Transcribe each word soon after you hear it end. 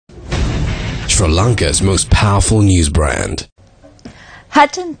Sri Lanka's most powerful news brand.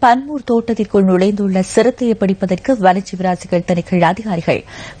 Hatton Panmure தோட்டத்திற்குள் நுழைந்துள்ள சிறுத்தையை பிடிப்பதற்கு வனஜீவராசிகள் திணைக்கள அதிகாரிகள்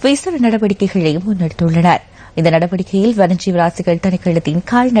விசேட நடவடிக்கைகளை முன்னெடுத்துள்ளனர். இந்த நடவடிக்கையில் வனஜீவராசிகள் திணைக்களத்தின்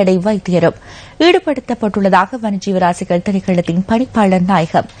கால்நடை வைத்தியரும் ஈடுபடுத்தப்பட்டுள்ளதாக வனஜீவராசிகள் திணைக்களத்தின் பணிப்பாளர்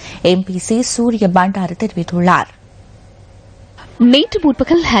நாயகம் MPC சூரிய பண்டாரு தெரிவித்துள்ளார். நேற்று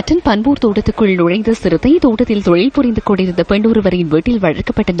முற்பகல் ஹட்டன் பன்மூர் தோட்டத்துக்குள் நுழைந்த சிறுத்தை தோட்டத்தில் தொழில் புரிந்து கொண்டிருந்த பெண் ஒருவரின் வீட்டில்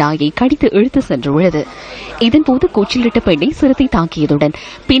வளர்க்கப்பட்ட நாயை கடித்து இழுத்து சென்றுள்ளது. இதன்போது கூச்சலிட்ட பெண்ணை சிறுத்தை தாக்கியதுடன்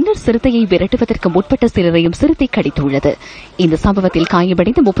பின்னர் சிறுத்தையை விரட்டுவதற்கு முற்பட்ட சிலரையும் சிறுத்தை கடித்துள்ளது. இந்த சம்பவத்தில்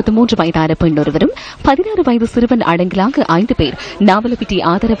காயமடைந்த 33 வயதான பெண் ஒருவரும் 16 வயது சிறுவன் அடங்கலாக 5 பேர் நாவலப்பிட்டி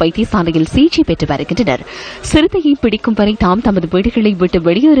ஆதார வைத்தியசாலையில் சிகிச்சை பெற்று வருகின்றனர். சிறுத்தையை பிடிக்கும் வரை தாம் தமது வீடுகளை விட்டு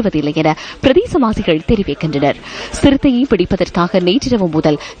வெளியேறுவதில்லை என பிரதேசவாசிகள் தெரிவிக்கின்றனர். சிறுத்தையை பிடிப்பதற்காக நேற்றிரவு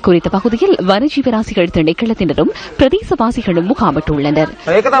முதல் குறித்த பகுதியில் வனஜீவராசிகள் திணைக்களத்தினரும் பிரதேசவாசிகளும் முகாமிட்டுள்ளனர்.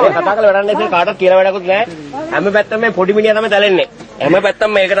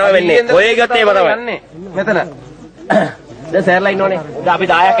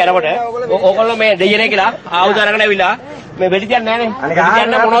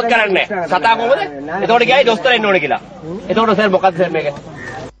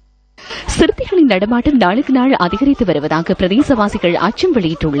 சிறுத்தைகளின் நடமாட்டம் நாளுக்கு நாள் அதிகரித்து வருவதாக பிரதேசவாசிகள் அச்சம்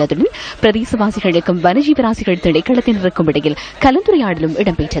வெளியிட்டுள்ளதுடன் பிரதேசவாசிகளுக்கும் வனஜீவராசிகள் திணைக்களத்தினருக்கும் இடையில் கலந்துரையாடலும்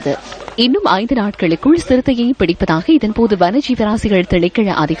இடம்பெற்றது. இன்னும் 5 நாட்களுக்குள் சிறுத்தையை பிடிப்பதாக இதன்போது வனஜீவராசிகள்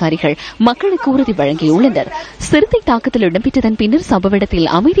திணைக்கள அதிகாரிகள் மக்களுக்கு உறுதி வழங்கியுள்ளனர். சிறுத்தை தாக்குதல் இடம்பெற்றதன் பின்னர் சம்பவ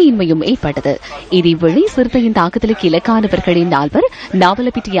இடத்தில் அமைதியின்மையும் ஏற்பட்டது. இதேவேளை சிறுத்தையின் தாக்குதலுக்கு இலக்கானவர்களின் 4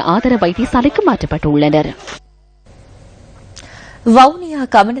 நாவலப்பிட்டிய ஆதார வைத்தியசாலைக்கு மாற்றப்பட்டுள்ளனர். வவுனியா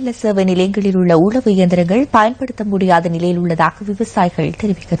கமநல சேவை நிலையங்களில் உள்ள உழவு இயந்திரங்கள் பயன்படுத்த முடியாத நிலையில் உள்ளதாக விவசாயிகள்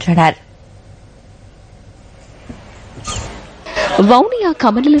தெரிவிக்கின்றனர். வவுனியா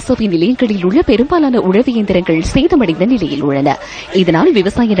கமநல சேவை நிலையங்களில் உள்ள பெரும்பாலான உழவு இயந்திரங்கள் சேதமடைந்த நிலையில் உள்ளன. இதனால்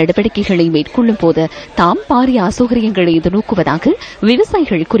விவசாய நடவடிக்கைகளை மேற்கொள்ளும் போது தாம் பாரிய அசௌகரியங்களை எதிர்நோக்குவதாக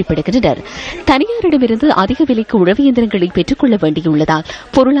விவசாயிகள் குறிப்பிடுகின்றனர். தனியாரிடமிருந்து அதிக விலைக்கு உழவு இயந்திரங்களை பெற்றுக் கொள்ள வேண்டியுள்ளதால்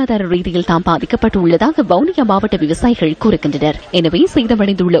பொருளாதார ரீதியில் தாம் பாதிக்கப்பட்டுள்ளதாக வவுனியா மாவட்ட விவசாயிகள் கூறுகின்றனர். எனவே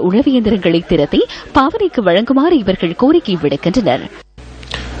சேதமடைந்துள்ள உழவு இயந்திரங்களை திரட்டி பாவனைக்கு வழங்குமாறு இவர்கள் கோரிக்கை விடுக்கின்றனர்.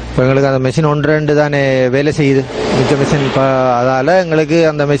 எங்களுக்கு அந்த மெஷின் 1-2 தானே வேலை செய்யுது. மிச்ச மெஷின் அதால எங்களுக்கு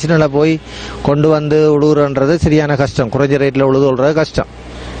அந்த மெஷினில் போய் கொண்டு வந்து உழுகுறன்றது சரியான கஷ்டம். குறைஞ்ச ரேட்டில் உழுதுறது கஷ்டம்.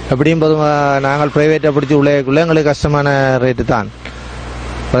 எப்படியும் நாங்கள் பிரைவேட்டை பிடிச்சி உழையக்குள்ள எங்களுக்கு கஷ்டமான ரேட்டு தான்.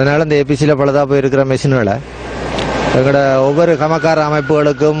 அதனால இந்த ஏபிசியில் பழுதாக போயிருக்கிற மெஷின்களை எங்களோட ஒவ்வொரு கமக்கார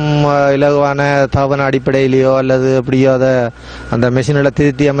அமைப்புகளுக்கும் இலகுவான தவணை அடிப்படையிலேயோ அல்லது எப்படியோ அதை அந்த மெஷினில்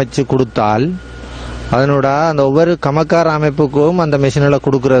திருத்தி அமைச்சு கொடுத்தால் அதனோட அந்த ஒவ்வொரு கமக்கார அமைப்புக்கும் அந்த மெஷினில்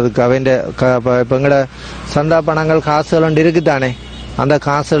கொடுக்கறதுக்கு அவன் இப்போ எங்களோட சந்தா பணங்கள் காசுகள் இருக்குதானே, அந்த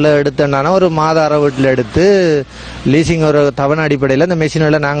காசுல எடுத்தோன்னா ஒரு மாதார வீட்டில் எடுத்து லீசிங் ஒரு தவணை அடிப்படையில் அந்த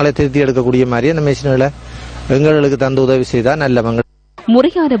மெஷினில் நாங்களே திருத்தி எடுக்கக்கூடிய மாதிரி அந்த மெஷினில் எங்களுக்கு தந்து உதவி செய்தால் நல்லவங்க.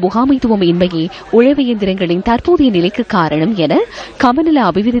 முறையான முகாமைத்துவம் இன்மையே உழவு இயந்திரங்களின் தற்போதைய நிலைக்கு காரணம் என கமநல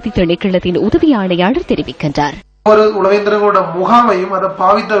அபிவிருத்தி திணைக்களத்தின் உதவி ஆணையாளர் தெரிவிக்கின்றார். ஒரு உழவேந்திரங்களோட முகாமையும் அதை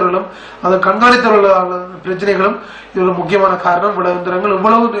பாவித்தவர்களும் அதை கண்காணித்தவர்களான பிரச்சனைகளும் இது ஒரு முக்கியமான காரணம். உழவேந்திரங்கள்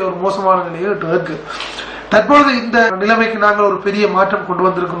இவ்வளவு ஒரு மோசமான நிலையில் இருக்கு. தற்பொழுது இந்த நிலைமைக்கு நாங்கள் ஒரு பெரிய மாற்றம் கொண்டு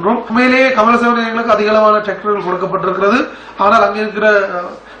வந்திருக்கின்றோம். உண்மையிலேயே கமல சேவை நிலையங்களுக்கு அதிக அளவான டிராக்டர்கள் கொடுக்கப்பட்டிருக்கிறது. ஆனால் அங்கே இருக்கிற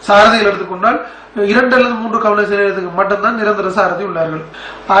சாரதிகள் எடுத்துக்கொண்டால் 2 அல்லது 3 கமல சேவை நிலையத்துக்கு மட்டும்தான் நிரந்தர சாரதி உள்ளார்கள்.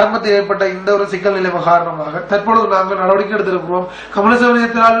 ஆரம்பத்தில் ஏற்பட்ட இந்த ஒரு சிக்கல் நிலைமை காரணமாக தற்பொழுது நாங்கள் நடவடிக்கை எடுத்திருக்கிறோம். கமல சேவை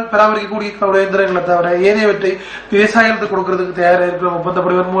நிலையத்தினால் பராமரிக்கக்கூடிய இயந்திரங்களை தவிர ஏனையவற்றை விவசாயிகளுக்கு கொடுக்கறதுக்கு தயாராக இருக்கிற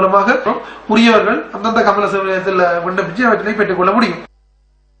ஒப்பந்தப்படுவதன் மூலமாக உரியவர்கள் அந்தந்த கமல சேவை நிலையத்தில் விண்ணப்பிச்சு அவற்றை பெற்றுக் கொள்ள முடியும்.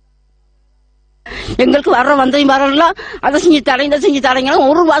 எங்களுக்கு வர்ற வரலாம் அதை செஞ்சு தடைங்க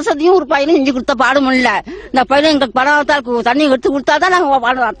ஒரு வசதியும் ஒரு பையனும் செஞ்சு கொடுத்த பாடும் இல்ல. இந்த பையன் எங்களுக்கு பணத்தால் தண்ணி எடுத்து கொடுத்தாதான்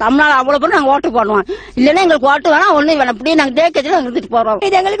நாங்க தமிழ்நாடு அவ்வளவு பேர் நாங்க ஓட்டு போடுவோம். இல்லன்னா எங்களுக்கு ஓட்டு வேணா ஒண்ணு வேணும். அப்படியே நாங்க தேக்கத்துல இருந்துட்டு போறோம்.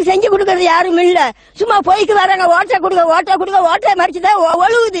 இது எங்களுக்கு செஞ்சு கொடுக்கறது யாரும் இல்ல. சும்மா போய்க்கு வராங்க. ஓட்டை கொடுக்க மறிச்சுதான்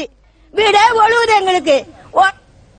ஒழுகுது. வீடே ஒழுகுது எங்களுக்கு.